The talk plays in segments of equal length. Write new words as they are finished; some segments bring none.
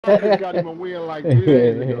I just got him a win like 3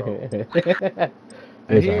 days ago, and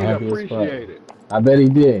Yes, he I'm ain't happy as fuck. appreciate it. I bet he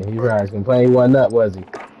did. He probably complained he wasn't up, was he?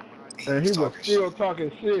 And he was still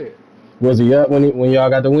talking shit. Was he up when y'all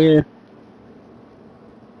got the win?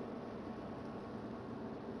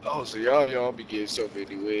 Oh, so y'all be getting so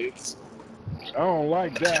many wins. I don't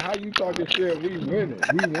like that. How you talking shit? We winning.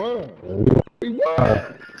 We won. We We won.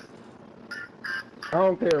 I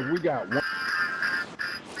don't care if we got one.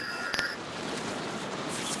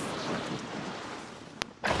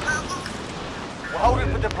 We're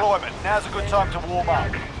holding for deployment. Now's a good time to warm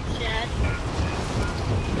up. Yeah,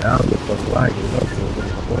 I don't give a fuck like it.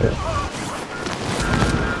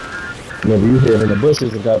 Remember you hid in the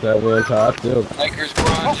bushes and got that win, so I still. Lakers, Bron,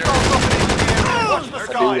 Hostiles dropping into the area. Watch the I knew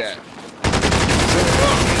skies. that.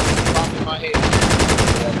 Popped in my head.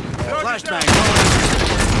 Flashbang.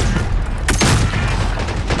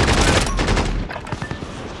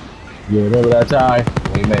 Yeah, remember that time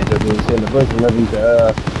when you made your dudes sit in the bushes? Remember you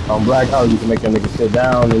could, on Blackout, you can make them niggas sit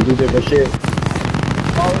down and do different shit.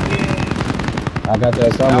 Oh, yeah. I got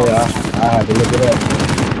that somewhere. I had to look it up.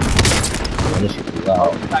 Man, this shit be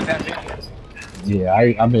loud. Got that video. Yeah,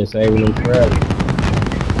 I've been saving them forever.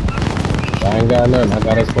 I ain't got nothing. I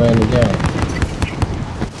got us playing the game.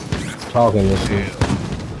 Talking this shit.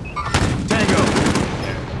 Tango.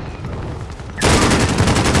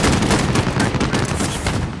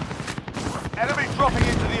 Enemy dropping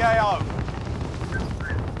into the AO.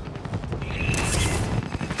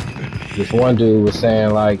 This one dude was saying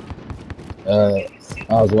like, I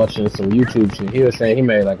was watching some YouTube shit. He was saying he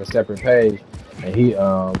made like a separate page, and he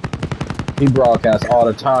broadcasts all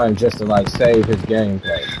the time just to like save his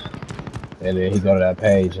gameplay, and then he go to that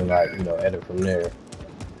page and like edit from there.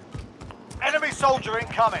 Enemy soldier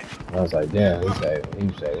incoming. And I was like, damn, he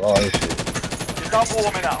saved all this shit. You're done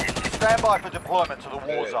warming up. Stand by for deployment to the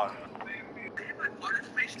war zone.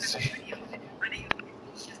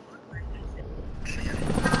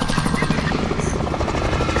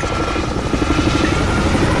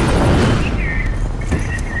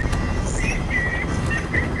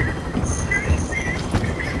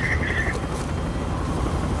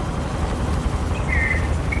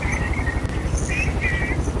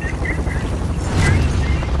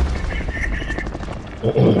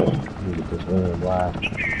 Look at this one, wow.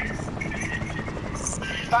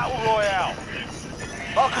 Battle Royale.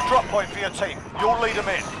 Mark a drop point for your team. You'll lead them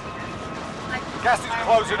in. Gas is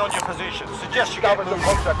closing on your position. Suggest you get moving.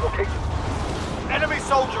 Enemy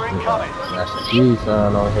soldier incoming. That's the G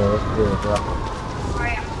sign on here. That's good, bro.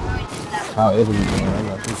 How Italy doing? I'm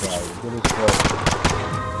not too proud. Good as fuck.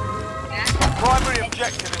 Primary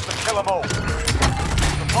objective is to kill them all. The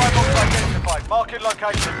pylon's identified. Marking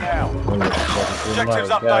location now. Objectives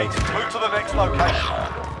updated. Move to the next location.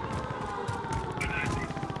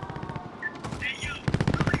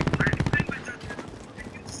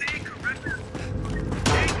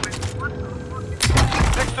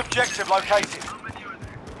 Next objective located.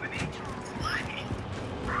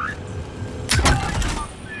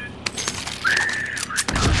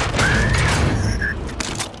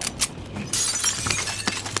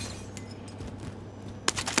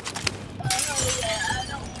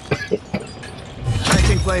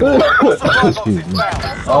 Checking playbook. Excuse me.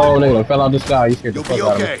 Oh, nigga, fell out the sky. You scared the You'll fuck be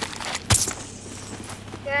out of okay. me.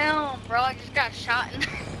 Damn, bro, I just got shot in.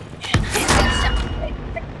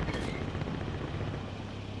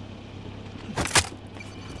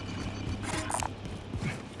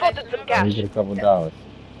 Spotted some Let gas. me get a couple dollars.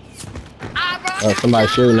 Ah, bro, Somebody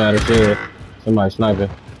shooting at us here. Somebody sniping.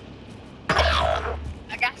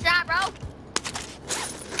 I got shot, bro.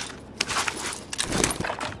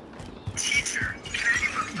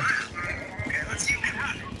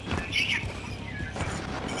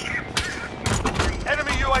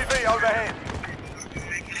 Enemy UAV overhead.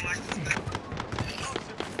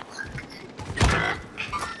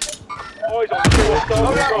 Boys on two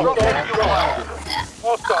Loadout drop heading your way.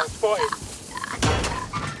 hostile spotted.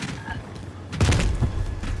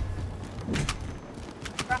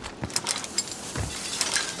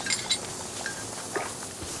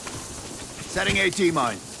 Setting AT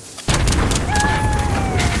mine.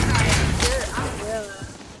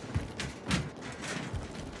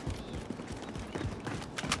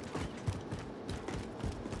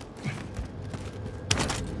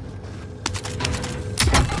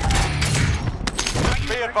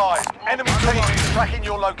 Be advised, enemy team is tracking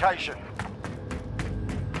your location.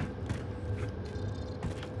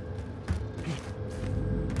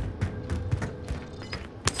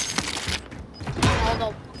 Oh,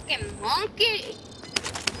 the fucking monkey.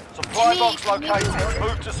 Supply box located.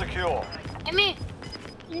 Move to secure. Come here.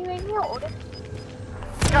 You ain't know.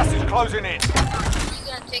 Gas is closing in.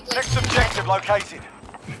 gonna take like Next objective located.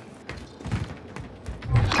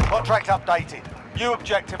 Contract updated. New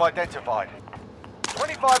objective identified.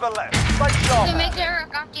 25 are left. Stay You sharp. can make there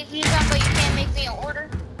got this use up, but you can't make me an order.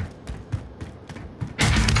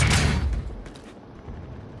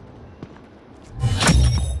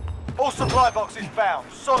 All supply boxes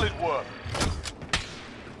found. Solid work.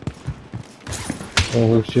 Oh,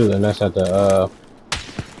 who's shooting? That's at the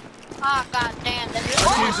Ah, god damn.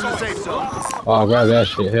 Teams in the safe zone. Oh, grab that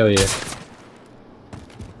shit. Hell yeah.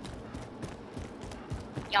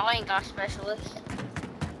 Y'all ain't got specialists.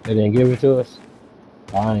 They didn't give it to us.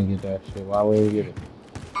 I didn't get that shit. Why would we get it?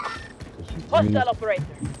 Hostile operator.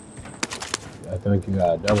 I think you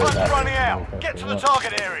got double Time's that. running out. Get to the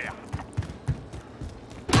target area.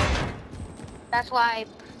 That's why.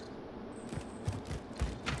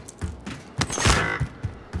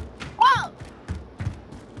 Whoa!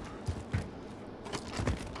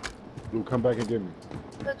 Luke, come back and get me.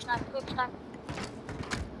 Quick snipe, quick snipe.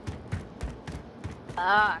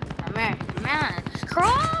 Ah, come here, man.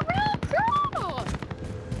 Crawl, bro, crawl!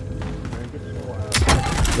 Man, get your ass.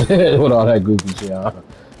 With all that goofy shit on.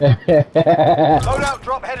 Loadout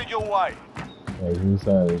drop headed your way. Hey, who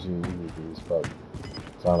sound this shit? You goofy as fuck.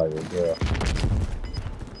 Sound like a girl.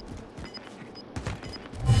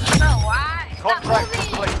 Bro, why? Stop Contract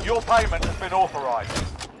moving! complete. Your payment has been authorized.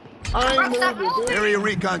 I ain't Bro, stop moving, dude. moving! Area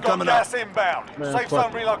recon Got coming up. gas inbound. Man, Safe fuck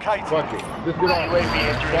zone it. relocated. Fuck it. Just get on. UAV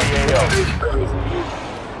entering the AO.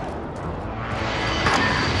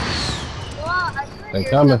 They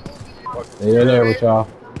coming. They in there with y'all.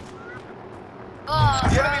 Oh, The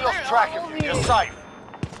enemy lost track of you. You're safe.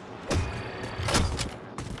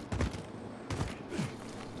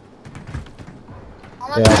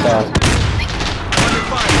 Yeah, I saw. Under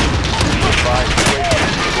fire.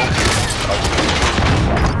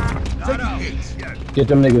 Taking hits. Get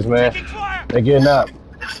them niggas, man. They getting up.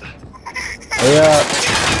 They up.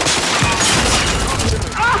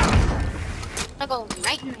 I go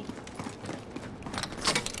right me.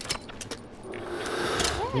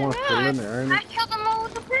 One's still in there, ain't I it? killed them all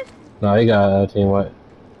with the pistol. No, he got a team white.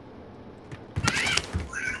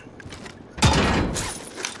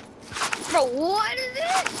 Bro, what is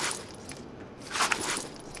this?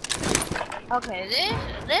 Okay,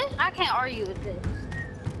 this, I can't argue with this.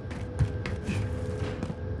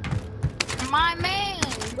 My man,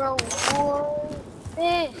 bro, what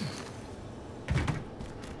is this?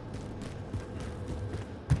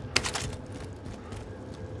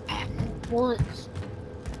 Bullets.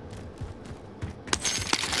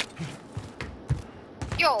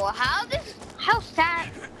 Yo, how the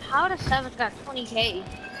Seventh got 20K?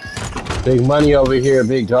 Big money over here,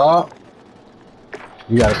 big dog.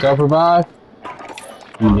 You got a self-revive?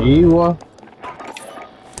 You need one?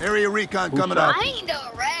 Area recon coming up. I ain't no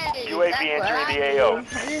red. UAV entering the AO.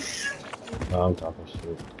 No, I'm talking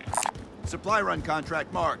shit. Supply run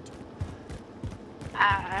contract marked.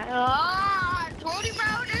 I told you, bro,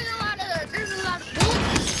 there's a lot of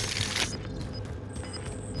bullets.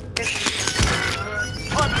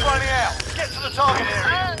 Time's running out. Get to the target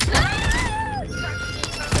area.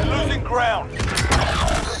 You're losing ground.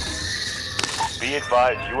 Be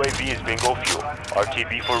advised, UAV is bingo fuel.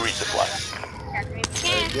 RTB for resupply.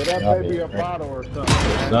 Get that Y'all baby be- a bottle or something,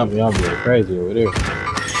 man. Something y'all being crazy over there.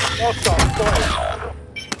 What the fuck?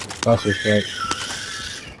 That's just straight.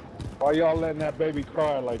 Why y'all letting that baby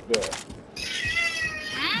cry like that?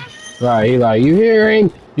 Right, he like, you hear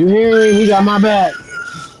him? You hear him? He got my back.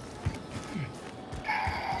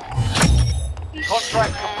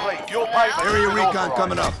 Contract complete. Your payment has Area been recon authorized.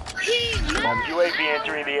 coming up. UAV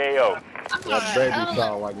entering the AO. That baby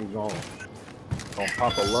sound like he's gonna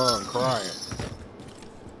pop a lung crying.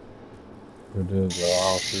 Who dudes are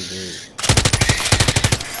all two dudes.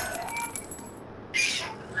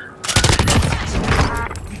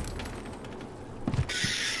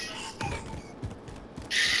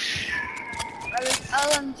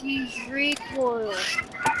 LMG's recoil.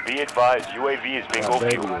 Be advised, UAV is bingo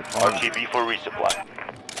baby fuel. is hungry. RTB for resupply.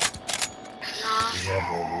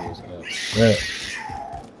 Yeah.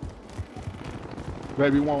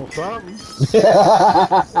 Baby want something.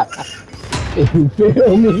 You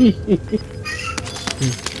feel me?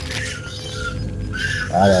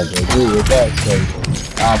 I gotta go do with that, so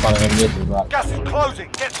I'll find him this is like. Gas is closing.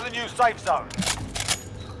 Get to the new safe zone.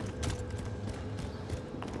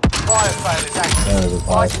 Fire sale is active. That is a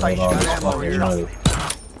Fire fight, station all is this not fucking money.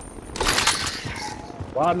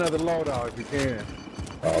 Buy another loadout if you can.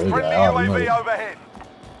 Oh, we Friendly got all the money. UAV overhead.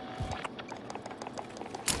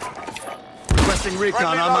 Requesting recon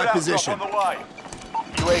Friendly on my loadout position. drop on the way.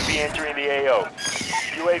 UAV entering the AO.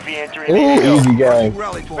 UAV entering Ooh, the AO. easy game.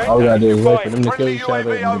 Rally point. All we gotta do is wait for them to kill Friendly each other UAV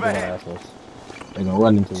and they're overhead. assholes. They're gonna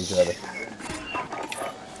run into each other.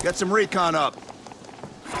 Get some recon up.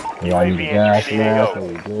 We all need a gas mask, what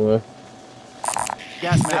we doing.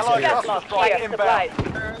 Gas mask Allied here. cluster strike Here, inbound. supplies.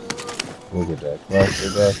 Look at that cluster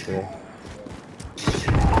back there.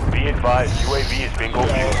 Be advised, UAV is bingo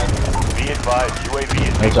fuel. Be advised, UAV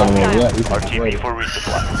is I'm bingo telling you, fuel. yeah, you can RTB wait. for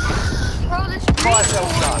resupply. Bro, this Fire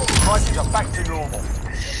sales done. Prices are back to normal.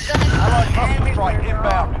 Allied cluster strike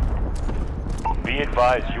inbound. Be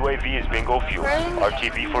advised, UAV is bingo fuel.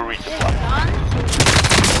 RTB for resupply.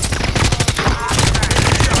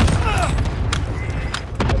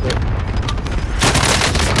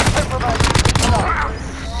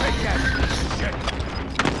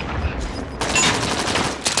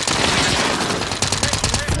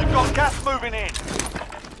 You've got gas moving in.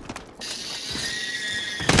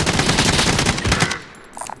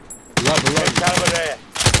 Caliber there.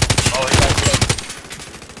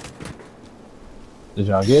 Did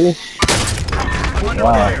y'all get it? Under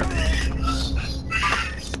Wow. fire.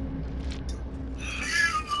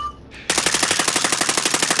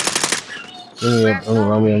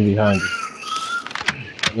 I'm behind you.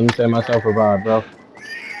 Let me say myself revive, bro.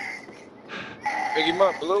 Pick him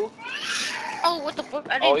up, Blue. Oh, what the fuck?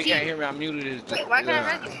 I Oh, didn't he see can't it. hear me. I muted his. Wait, why can't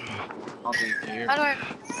I read it? I don't think he can hear How me. do I?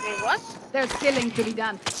 Wait, what? There's killing to be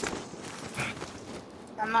done.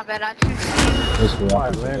 I'm not bad. I didn't see it. This way, I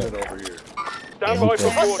I can landed do that. over here. Stand by for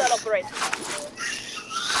Hostile orders. operator.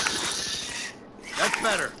 That's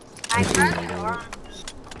better. I heard it wrong.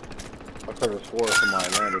 I could have swore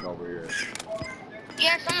somebody landed over here.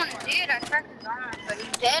 Yeah, someone did. I tracked his arm, but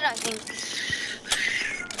he's dead, I think.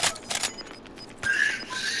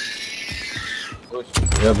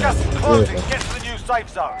 Yeah, Gas is man. closing. Yeah, Get to the new safe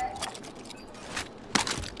zone.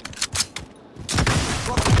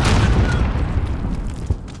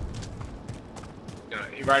 Yeah,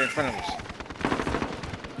 he right in front of us.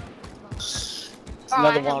 Oh,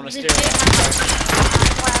 Another I one on the legit stairs.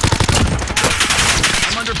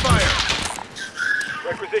 I'm under fire.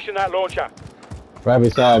 Requisition that launcher. right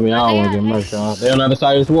beside me, I don't want to get murked, y'all. They on the other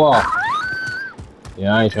side of this wall.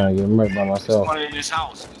 Yeah, I ain't trying to get murked by myself. One in this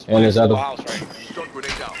house. And there's other. House right. Stun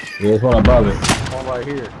grenade out. Yeah, there's one above it. One right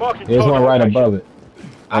here. Marking There's one target right location. above it.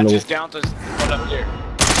 I On the- just downed us one up there.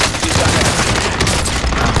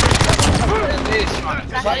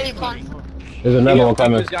 That's really fun. There's another one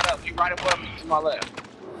coming. Just got up. He right above me to my left.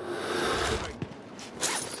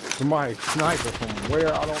 Somebody sniper from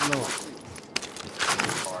where? I don't know.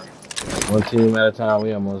 One team at a time.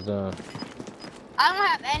 We almost done. I don't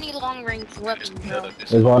have any long range weapons, bro.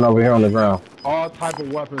 There's one over here on the ground. All type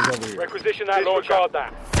of weapons over here. Requisition that launcher.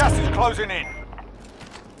 That. Gas is closing in.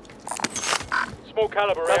 Small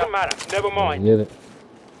caliber. Doesn't matter. Never mind. Get it.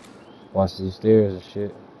 Watch these stairs and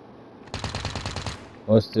shit.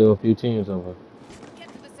 Oh, there's still a few teams over. Get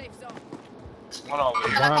to the safe zone. One over here.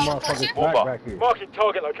 Behind motherfuckers back here. Marking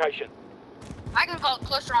target location. I can call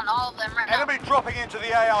cluster on all of them right now. Enemy dropping into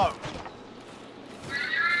the AO.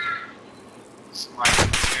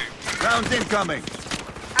 Rounds incoming.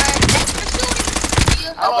 Alright, next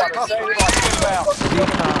pursuit. Allied cluster strike inbound.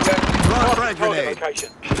 Throw a frag Target grenade. location.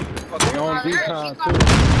 They on decon too.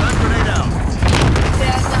 Stun grenade out.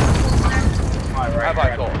 Have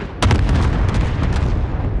I called?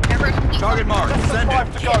 Target marked. Less than Send 5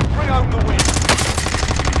 it. to go. Bring home the win.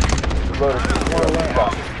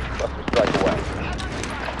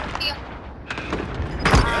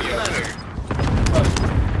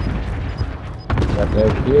 Got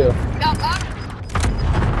that kill. Y'all got it?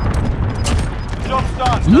 Job's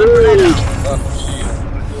done. Stun grenade out.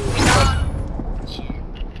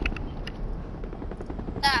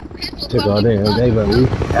 That pistol Took all day. They but we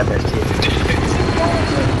had that shit.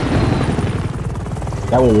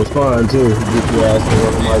 That one was fun too. Get your ass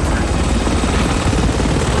in the mic.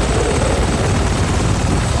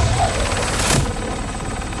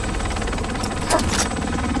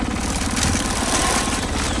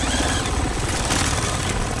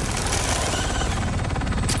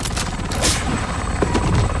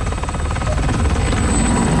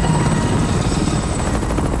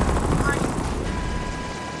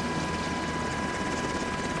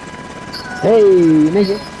 Hey,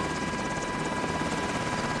 nigga.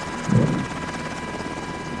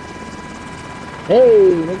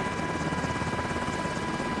 Hey, nigga.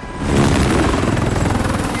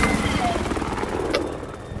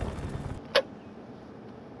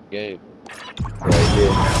 Gabe.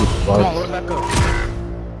 Yeah. Come on, run back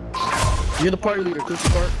up. You're the party leader, Chris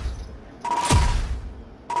Park.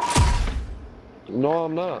 No,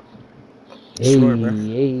 I'm not. Hey, Sure, bro.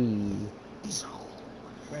 hey.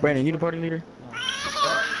 Brandon, you the party leader?